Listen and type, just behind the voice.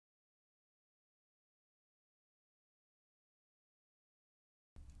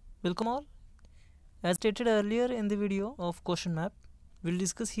Welcome all. As stated earlier in the video of quotient map, we'll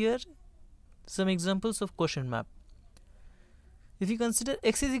discuss here some examples of quotient map. If you consider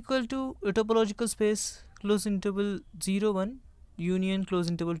X is equal to a topological space close interval 0 1 union close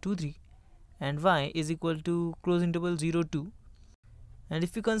interval 2 3 and Y is equal to close interval 0 2, and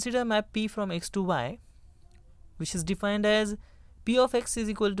if you consider map P from X to Y, which is defined as P of X is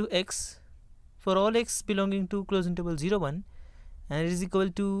equal to X for all X belonging to close interval 0 1 and it is equal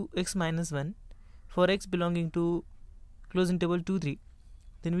to X minus 1 for X belonging to close interval 2 3,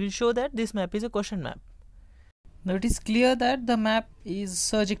 then we will show that this map is a quotient map. Now it is clear that the map is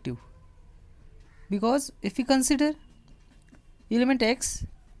surjective, because if we consider element X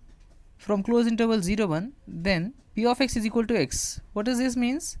from close interval 0 1, then P of X is equal to X. What does this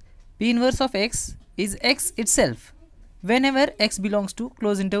means? P inverse of X is X itself whenever X belongs to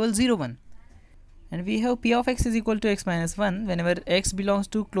close interval 0 1, and we have P of X is equal to X minus 1 whenever X belongs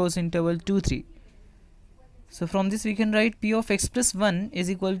to close interval 2 3. So from this we can write P of X plus 1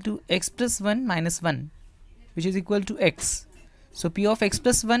 is equal to X plus 1 minus 1, which is equal to X. So P of X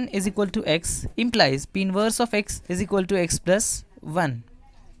plus 1 is equal to X implies P inverse of X is equal to X plus 1.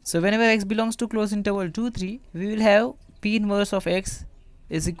 So whenever X belongs to close interval 2 3, we will have P inverse of X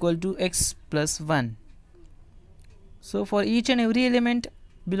is equal to X plus 1. So for each and every element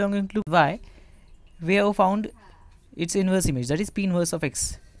belonging to Y, we have found its inverse image, that is P inverse of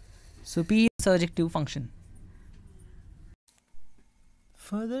X. So P is a surjective function.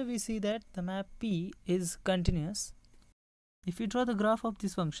 Further, we see that the map P is continuous. If we draw the graph of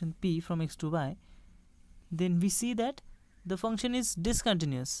this function P from X to Y, then we see that the function is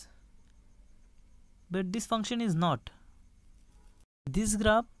discontinuous, but this function is not. This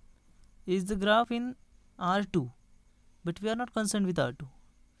graph is the graph in R2, but we are not concerned with R2.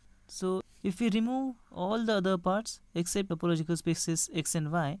 So if we remove all the other parts except topological spaces X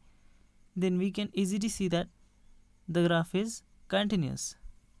and Y, then we can easily see that the graph is continuous,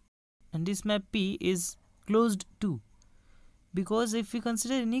 and this map P is closed too, because if we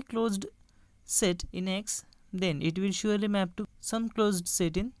consider any closed set in X, then it will surely map to some closed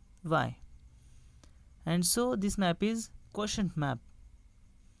set in Y, and so this map is quotient map.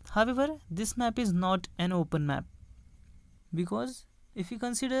 However, this map is not an open map, because if we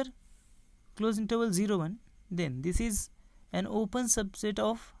consider close interval 0 1, then this is an open subset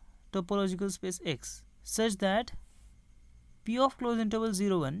of topological space X, such that P of close interval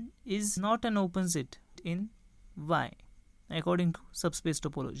 0 1 is not an open set in Y according to subspace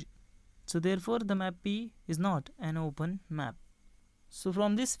topology. So therefore the map P is not an open map. So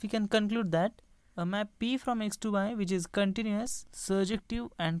from this we can conclude that a map P from X to Y which is continuous, surjective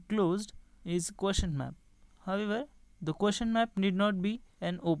and closed is quotient map. However, the quotient map need not be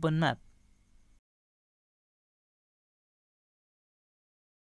an open map.